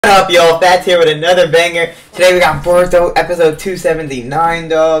What up, y'all? Fats here with another banger. Today we got Boruto episode 279,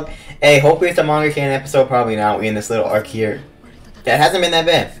 dog. Hey, hopefully it's a manga canon episode. Probably not. We in this little arc here. That hasn't been that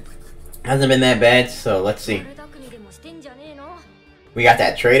bad. Hasn't been that bad, so let's see. We got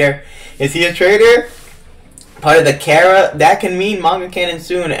that trader. Is he a trader? Part of the Kara? That can mean manga canon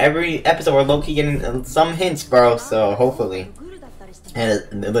soon. Every episode we're low-key getting some hints, bro, so hopefully.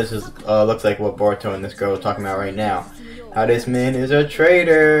 And this is, looks like what Boruto and this girl are talking about right now. How this man is a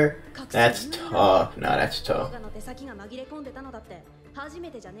traitor. That's tough. No, that's tough.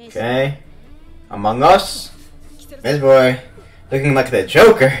 Okay. Among Us. This boy. Looking like the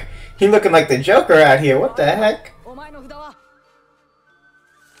Joker. He looking like the Joker out here. What the heck?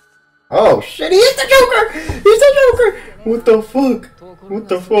 Oh shit, he is the Joker! He's the Joker! What the fuck? What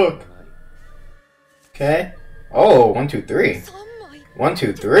the fuck? Okay. Oh, 1, 2, 3. 1,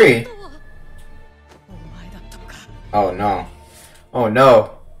 2, 3. Oh no. Oh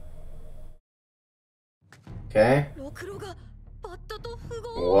no. Okay.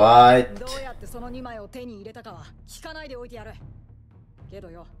 What?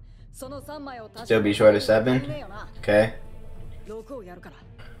 Still be short of 7? Okay.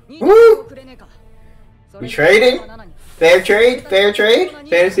 Woo! We trading? Fair trade? Fair trade?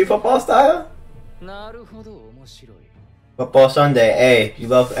 Fantasy football style? Football Sunday. Hey, you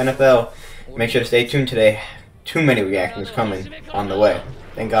love NFL. Make sure to stay tuned today. Too many reactions coming on the way.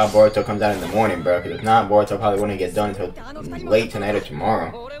 Thank God Boruto comes out in the morning, bro. Because if not, Boruto probably wouldn't get done until late tonight or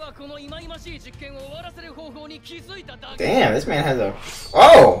tomorrow. Damn, this man has a...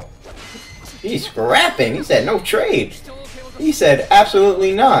 Oh! He's scrapping. He said no trade. He said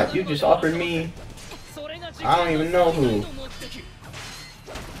absolutely not. You just offered me... I don't even know who.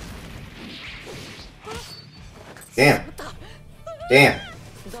 Damn. Damn.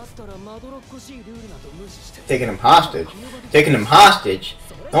 Taking him hostage. Taking him hostage.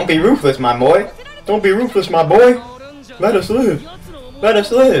 Don't be ruthless, my boy. Don't be ruthless, my boy. Let us live. Let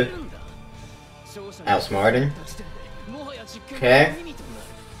us live. Outsmarting. Okay.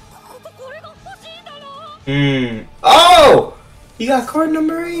 Oh! He got card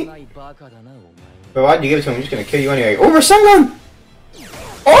number 8. But why'd you give it to him? I'm just gonna kill you anyway. Over Sengon!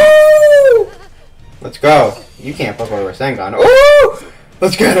 Oh! Let's go. You can't fuck over Sengon. Oh!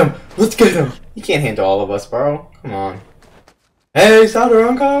 Let's get him! Let's get him! You can't handle all of us, bro. Come on. Hey,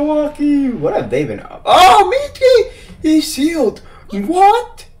 Sadaran Kawaki! What have they been up? Oh, Miki! He's sealed!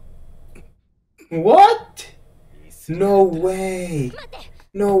 What? What? No way!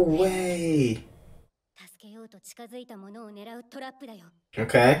 No way!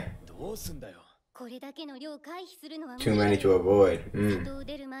 Okay. Too many to avoid. To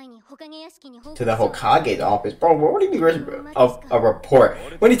the Hokage's office. Bro, what do you mean a report?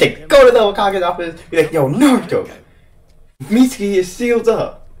 When do you say go to the Hokage's office? You're like, yo, Naruto! Mitsuki is sealed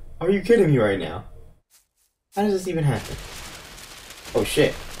up. Are you kidding me right now? How does this even happen? Oh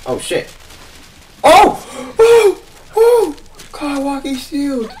shit. Oh shit. Oh! Oh! Oh! Kawaki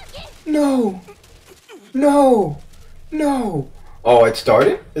sealed! No! No! No! Oh, it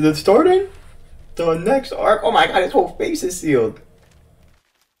started? Is it starting? The next arc? Oh my god, his whole face is sealed.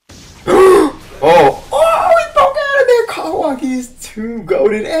 Oh! Oh! He broke out of there! Kawaki is too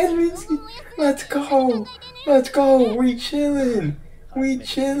goated and Mitsuki. Let's go! Let's go! We chillin'! We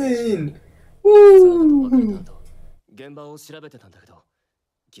chillin'! Woo!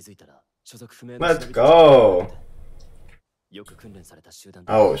 Let's go!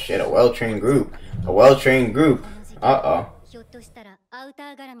 Oh shit, a well-trained group. A well-trained group. Uh-oh.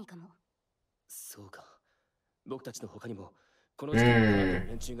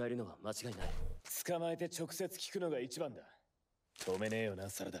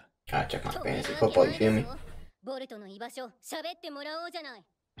 Gotta check my fantasy football, you feel me?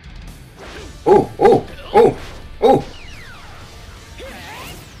 Ooh, ooh, ooh, ooh!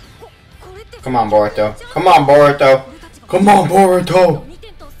 Come on, Boruto. Come on, Boruto. Come on, Boruto!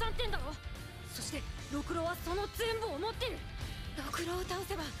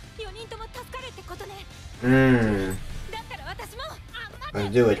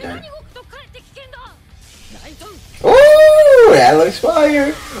 Let's do it then. Oh, that looks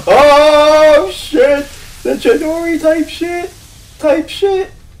fire! Oh shit! The Chidori type shit! Type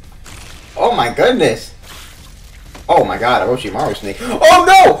shit! Oh my goodness! Oh my god, Orochimaru snake. Oh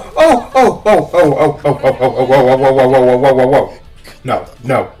no! Oh, oh, oh, oh, oh, oh, oh, oh, oh, whoa, whoa, whoa, whoa, whoa, whoa, whoa, whoa. No,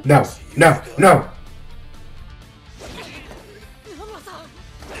 no, no, no, no.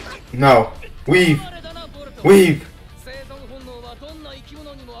 No. Weave. Weave.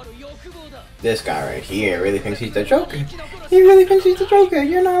 This guy right here really thinks he's the Joker. He really thinks he's the Joker.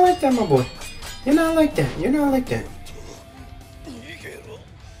 You're not like that, my boy. You're not like that. You're not like that.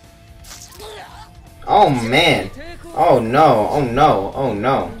 Oh man. Oh no. Oh no. Oh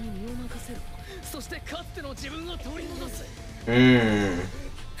no.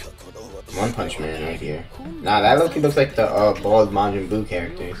 One Punch Man right here. Nah, that looks like the bald Majin Buu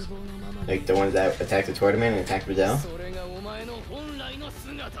characters. Like the ones that attack the tournament and attack Videl.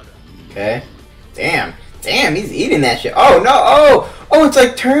 Okay. Damn. Damn, he's eating that shit. Oh no! Oh, it's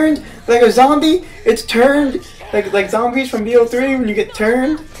like turned like a zombie. It's turned like zombies from BO3 when you get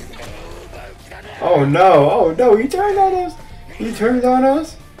turned. Oh no! He turned on us. He turned on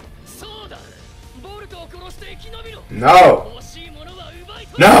us. No!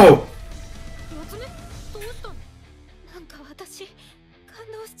 No!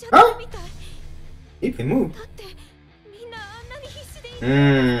 Huh? You can move.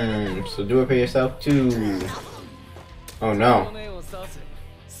 So do it for yourself too. Oh no.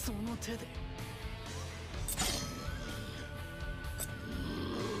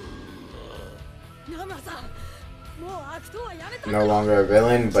 No longer a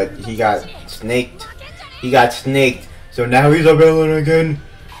villain, but he got snaked. He got snaked. So now he's a villain again.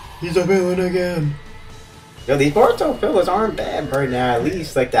 He's a villain again. Yo, these Boruto fillers aren't bad right now, at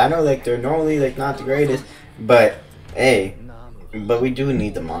least. Like, I know, like, they're normally, like, not the greatest. But, hey. But we do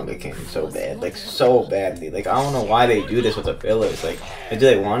need the manga canon so bad. Like, so badly. Like, I don't know why they do this with the fillers. Like, do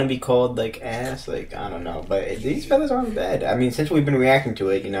they want to be called, like, ass? Like, I don't know. But these fillers aren't bad. I mean, since we've been reacting to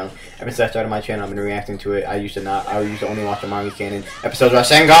it, you know, ever since I started my channel, I've been reacting to it. I used to only watch the manga canon episodes where I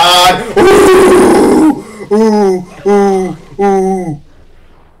sang God! Ooh!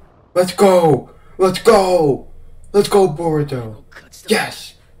 Let's go! Let's go! Let's go, Boruto!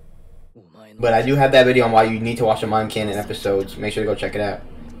 Yes! But I do have that video on why you need to watch the manga canon episodes. Make sure to go check it out.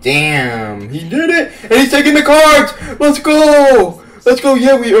 Damn! He did it! And he's taking the cards! Let's go! Let's go!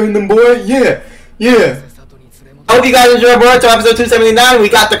 Yeah, we earned them, boy! Yeah! Yeah! I hope you guys enjoyed Boruto episode 279. We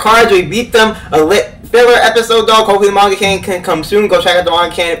got the cards, we beat them. A lit filler episode, dog. Hopefully the manga canon can come soon. Go check out the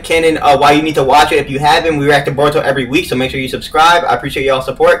manga canon, why you need to watch it if you haven't. We react to Boruto every week, so make sure you subscribe. I appreciate y'all's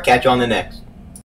support. Catch you on the next.